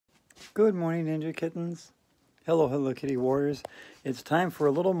Good morning, Ninja Kittens. Hello, Hello Kitty Warriors. It's time for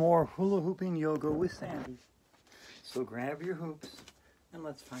a little more hula hooping yoga with Sandy. So grab your hoops and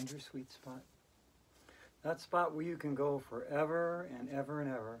let's find your sweet spot. That spot where you can go forever and ever and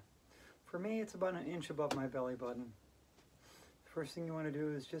ever. For me, it's about an inch above my belly button. First thing you want to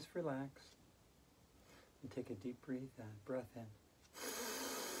do is just relax and take a deep breath in.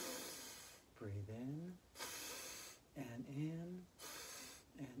 Breathe in and in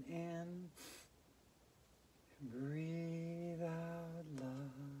and in. Breathe out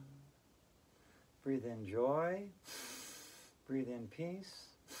love. Breathe in joy. Breathe in peace.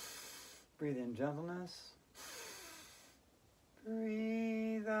 Breathe in gentleness.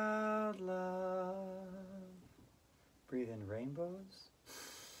 Breathe out love. Breathe in rainbows.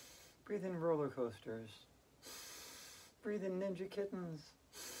 Breathe in roller coasters. Breathe in ninja kittens.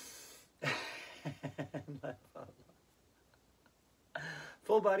 And let out love.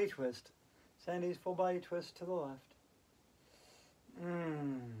 Full body twist. Sandy's full body twist to the left.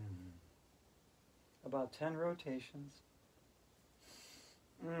 About 10 rotations.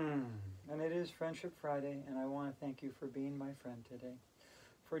 And it is Friendship Friday, and I want to thank you for being my friend today,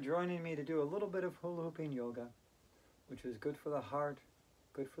 for joining me to do a little bit of hula hooping yoga, which is good for the heart,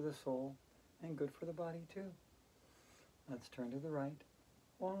 good for the soul, and good for the body too. Let's turn to the right.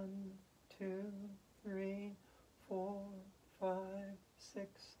 1, 2, 3, 4, 5,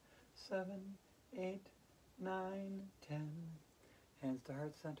 6, 7, 8, 9, 10. Hands to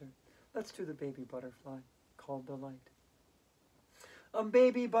heart center. Let's do the baby butterfly called Delight. A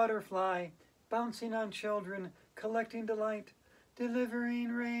baby butterfly bouncing on children, collecting delight,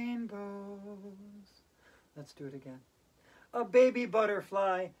 delivering rainbows. Let's do it again. A baby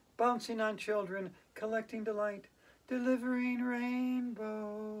butterfly bouncing on children, collecting delight, delivering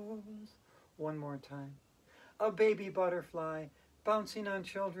rainbows. One more time. A baby butterfly bouncing on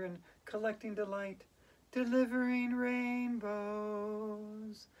children, collecting delight, delivering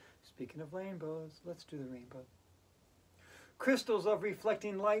rainbows. Speaking of rainbows, let's do the rainbow. Crystals of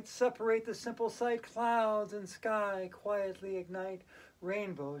reflecting light separate the simple sight. Clouds and sky quietly ignite.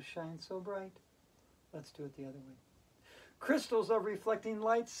 Rainbows shine so bright. Let's do it the other way. Crystals of reflecting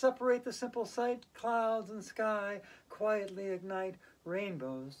light separate the simple sight. Clouds and sky quietly ignite.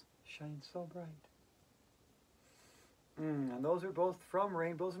 Rainbows shine so bright. And those are both from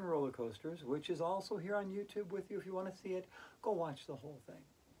Rainbows and Roller Coasters, which is also here on YouTube with you. If you want to see it, go watch the whole thing.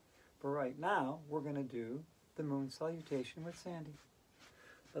 But right now, we're going to do the moon salutation with Sandy.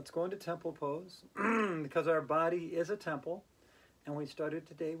 Let's go into temple pose because our body is a temple, and we started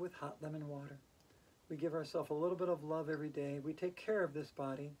today with hot lemon water. We give ourselves a little bit of love every day. We take care of this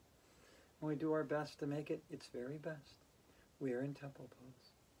body, and we do our best to make it its very best. We are in temple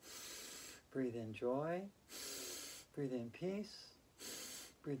pose. Breathe in joy. Breathe in peace.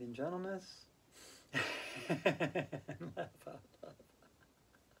 Breathe in gentleness. And laugh out loud.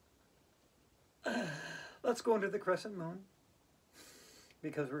 Let's go into the crescent moon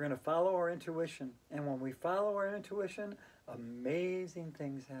because we're going to follow our intuition. And when we follow our intuition, amazing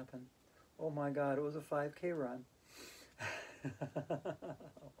things happen. Oh my God, it was a 5K run. Oh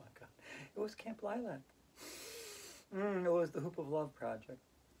my God. It was Camp Lilac. It was the Hoop of Love Project.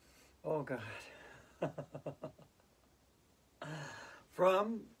 Oh God.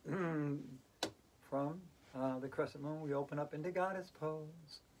 From the crescent moon, we open up into goddess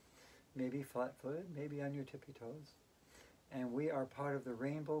pose. Maybe flat-footed, maybe on your tippy toes. And we are part of the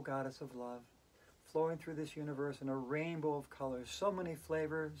rainbow goddess of love, flowing through this universe in a rainbow of colors. So many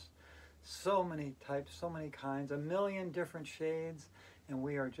flavors, so many types, so many kinds, a million different shades. And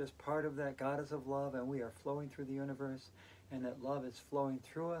we are just part of that goddess of love, and we are flowing through the universe. And that love is flowing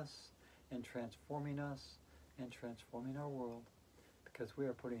through us and transforming us and transforming our world, because we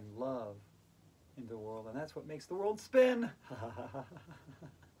are putting love into the world, and that's what makes the world spin.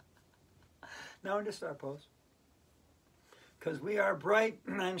 Now into star pose, because we are bright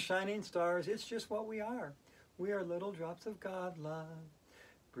and shining stars. It's just what we are. We are little drops of God love.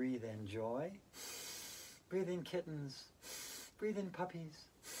 Breathe in joy. Breathe in kittens. Breathe in puppies.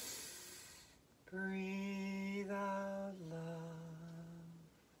 Breathe out love.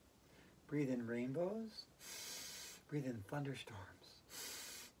 Breathe in rainbows. Breathe in thunderstorms.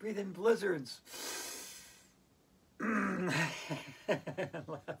 Breathe in blizzards. Laugh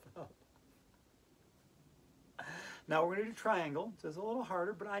out. Now we're going to do triangle. It's a little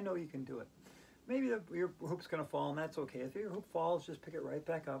harder, but I know you can do it. Maybe your hoop's going to fall, and that's okay. If your hoop falls, just pick it right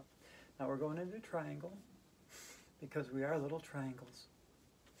back up. Now we're going into triangle because we are little triangles.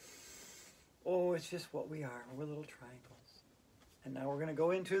 Oh, it's just what we are. We're little triangles. And now we're going to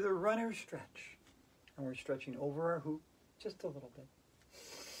go into the runner stretch. And we're stretching over our hoop just a little bit.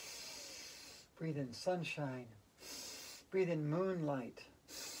 Breathe in sunshine. Breathe in moonlight.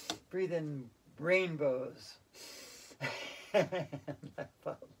 Breathe in rainbows. And laugh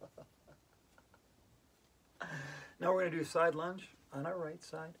out loud. Now we're going to do side lunge on our right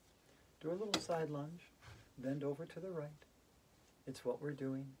side. Do a little side lunge. Bend over to the right. It's what we're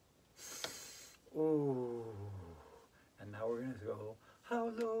doing. Ooh. And now we're going to go,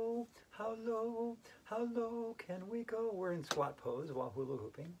 how low, how low, how low can we go? We're in squat pose while hula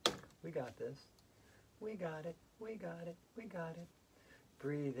hooping. We got this. We got it. We got it. We got it.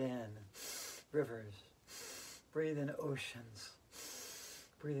 Breathe in rivers. Breathe in oceans.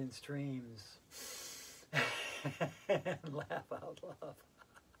 Breathe in streams. And laugh out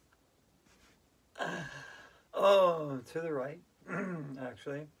loud. Oh, to the right.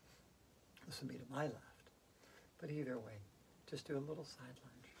 Actually, this would be to my left. But either way, just do a little side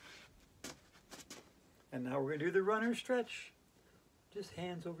lunge. And now we're going to do the runner stretch. Just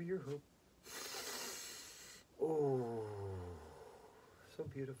hands over your hoop. Oh, so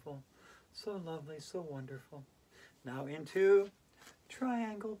beautiful, so lovely, so wonderful. Now into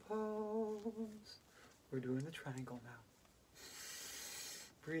triangle pose. We're doing the triangle now.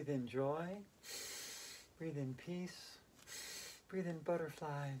 Breathe in joy. Breathe in peace. Breathe in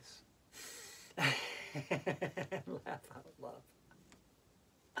butterflies. And laugh out loud.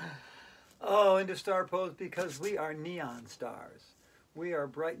 Oh, into star pose because we are neon stars. We are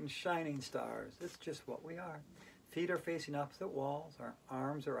bright and shining stars. It's just what we are. Feet are facing opposite walls. Our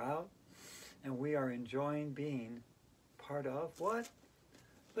arms are out. And we are enjoying being part of what?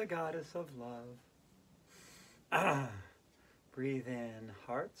 The goddess of love. Breathe in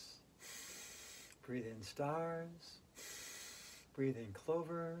hearts. Breathe in stars. Breathe in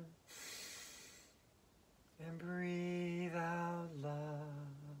clover. And breathe out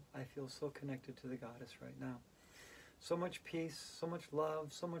love. I feel so connected to the goddess right now. So much peace, so much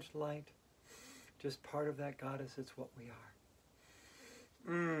love, so much light. Just part of that goddess, it's what we are.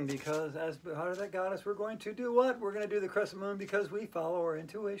 Because as part of that goddess, we're going to do what? We're going to do the crescent moon because we follow our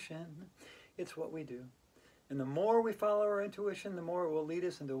intuition. It's what we do. And the more we follow our intuition, the more it will lead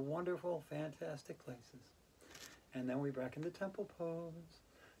us into wonderful, fantastic places. And then we back into temple pose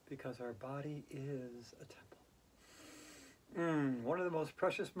because our body is a temple. One of the most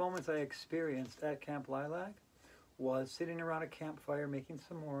precious moments I experienced at Camp Lilac was sitting around a campfire making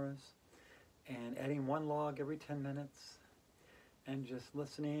s'mores and adding one log every 10 minutes and just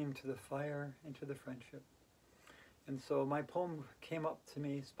listening to the fire and to the friendship. And so my poem came up to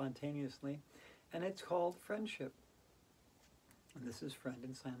me spontaneously, and it's called Friendship. And this is friend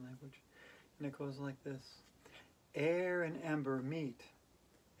in sign language. And it goes like this. Air and ember meet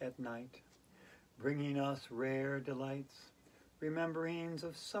at night, bringing us rare delights, rememberings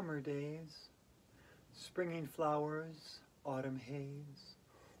of summer days, springing flowers, autumn haze,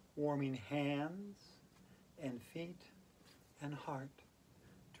 warming hands and feet and heart,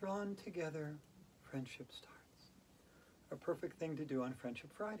 drawn together, friendship starts. A perfect thing to do on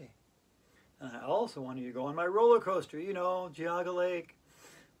Friendship Friday. And I also wanted you to go on my roller coaster, you know, Geauga Lake,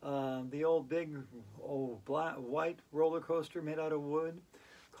 the old big, black, white roller coaster made out of wood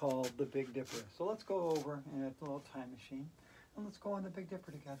called the Big Dipper. So let's go over in a little time machine and let's go on the Big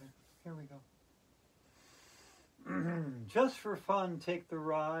Dipper together. Here we go. Just for fun, take the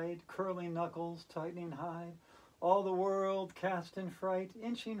ride, curling knuckles, tightening hide, all the world cast in fright,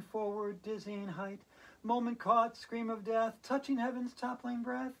 inching forward, dizzying height, moment caught, scream of death, touching heaven's toppling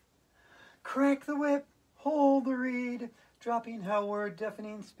breath. Crack the whip, hold the reed, dropping hellward,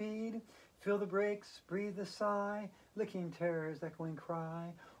 deafening speed, feel the brakes, breathe the sigh, licking terror's echoing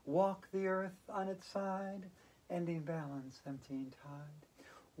cry, walk the earth on its side, ending balance, emptying tide,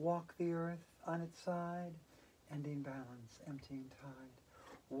 walk the earth on its side, ending balance, emptying tide.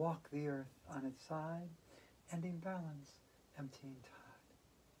 Walk the earth on its side, ending balance, emptying tide.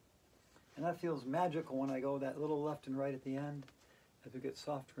 And that feels magical when I go that little left and right at the end as we get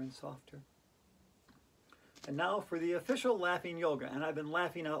softer and softer. And now for the official laughing yoga. And I've been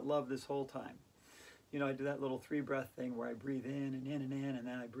laughing out loud this whole time. You know, I do that little 3-breath thing where I breathe in and in and in, and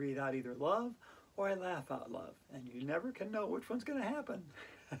then I breathe out either love or I laugh out loud. And you never can know which one's going to happen.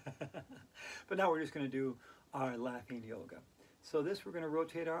 But now we're just going to do our laughing yoga. So this, we're going to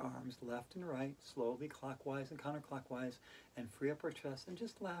rotate our arms left and right, slowly clockwise and counterclockwise, and free up our chest and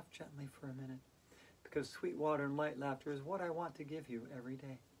just laugh gently for a minute. Because sweet water and light laughter is what I want to give you every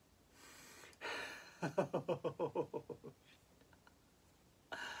day.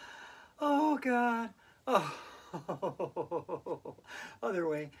 Oh, God. Oh. Other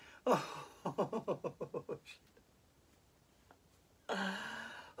way. Oh.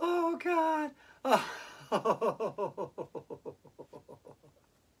 Oh, God. Oh.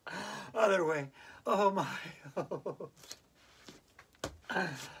 Other way. Oh my.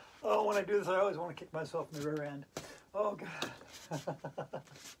 Oh, when I do this, I always want to kick myself in the rear end. Oh God.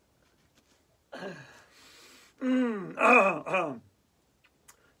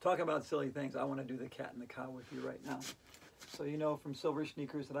 Talking about silly things, I want to do the cat and the cow with you right now. So you know from Silver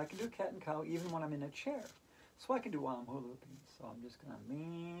Sneakers that I can do cat and cow even when I'm in a chair. So I can do while I'm hula hooping. So I'm just going to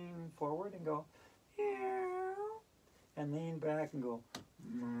lean forward and go, meow, and lean back and go,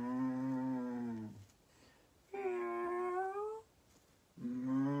 meow, meow,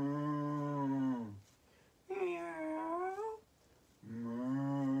 meow,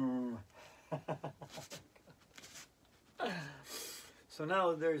 meow. So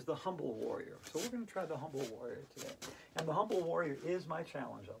now there's the humble warrior. So we're going to try the humble warrior today. And the humble warrior is my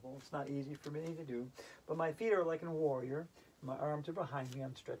challenge level. It's not easy for me to do, but my feet are like a warrior. My arms are behind me.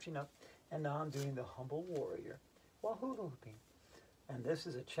 I'm stretching up, and now I'm doing the humble warrior while hula hooping. And this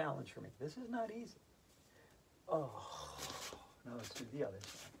is a challenge for me. This is not easy. Oh, now let's do the other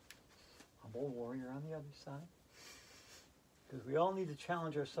side. Humble warrior on the other side. Because we all need to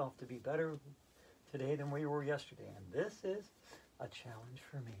challenge ourselves to be better today than we were yesterday. And this is a challenge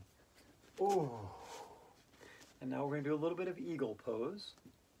for me. Ooh. And now we're going to do a little bit of eagle pose.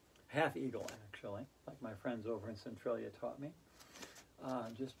 Half eagle, actually, like my friends over in Centralia taught me.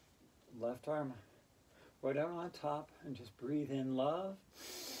 Just left arm right out on top, and just breathe in love,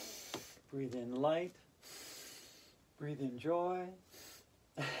 breathe in light, breathe in joy,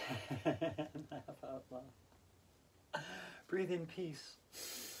 and laugh out loud. Breathe in peace,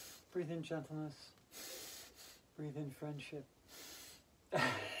 breathe in gentleness, breathe in friendship,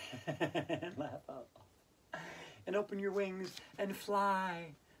 and laugh out loud. And open your wings and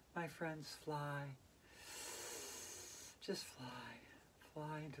fly, my friends, fly. Just fly.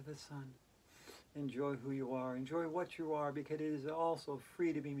 Fly into the sun. Enjoy who you are. Enjoy what you are, because it is also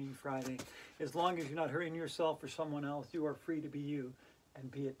free to be me Friday. As long as you're not hurting yourself or someone else, you are free to be you,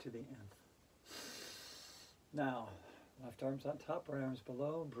 and be it to the nth. Now, left arm's on top, right arm's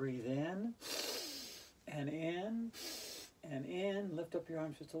below. Breathe in, and in, and in. Lift up your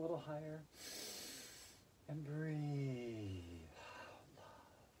arms just a little higher. And breathe out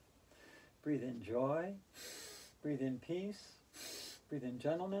love. Breathe in joy. Breathe in peace. Breathe in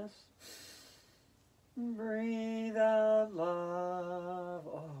gentleness. Breathe out love.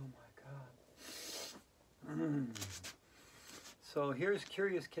 Oh my God. So here's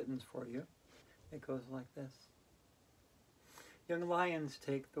Curious Kittens for you. It goes like this. Young lions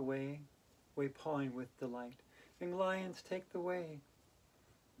take the way pawing with delight. Young lions take the way.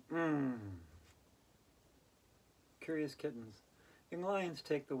 Curious kittens. Young lions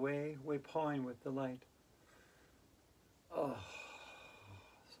take the way pawing with delight. Oh,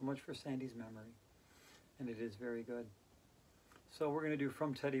 so much for Sandy's memory. And it is very good. So we're going to do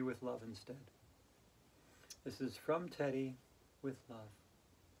From Teddy with Love instead. This is From Teddy with Love.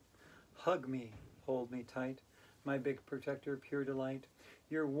 Hug me, hold me tight, my big protector, pure delight.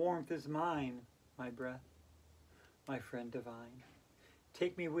 Your warmth is mine, my breath, my friend divine.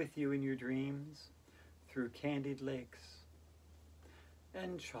 Take me with you in your dreams, through candied lakes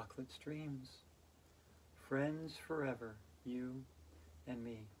and chocolate streams. Friends forever, you and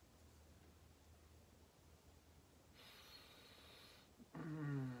me.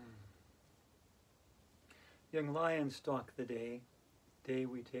 Young lions stalk the day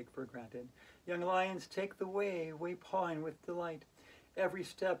we take for granted. Young lions take the way pawing with delight. Every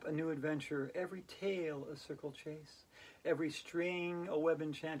step a new adventure, every tale a circle chase, every string a web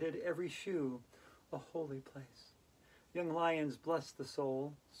enchanted, every shoe a holy place. Young lions bless the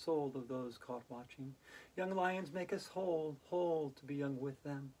soul of those caught watching. Young lions make us whole to be young with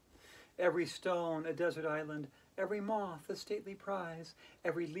them. Every stone a desert island, every moth a stately prize,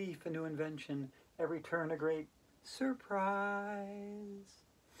 every leaf a new invention, every turn a great surprise.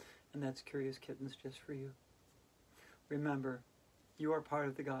 And that's Curious Kittens just for you. Remember, you are part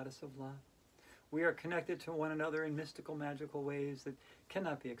of the goddess of love. We are connected to one another in mystical, magical ways that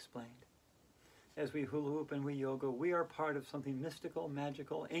cannot be explained. As we hula hoop and we yoga, we are part of something mystical,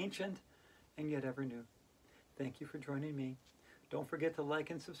 magical, ancient, and yet ever new. Thank you for joining me. Don't forget to like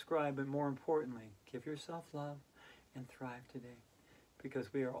and subscribe, but more importantly, give yourself love and thrive today,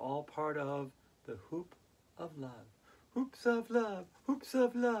 because we are all part of the hoop of love. Hoops of love, hoops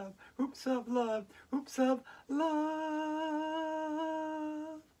of love, hoops of love, hoops of love.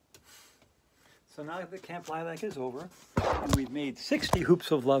 So now that Camp Lilac is over, and we've made 60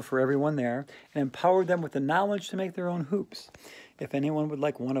 hoops of love for everyone there, and empowered them with the knowledge to make their own hoops. If anyone would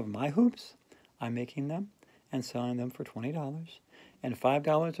like one of my hoops, I'm making them and selling them for $20. And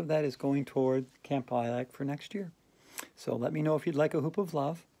 $5 of that is going toward Camp Lilac for next year. So let me know if you'd like a hoop of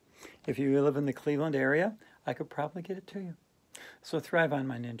love. If you live in the Cleveland area, I could probably get it to you. So thrive on,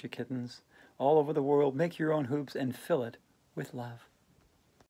 my ninja kittens. All over the world, make your own hoops and fill it with love.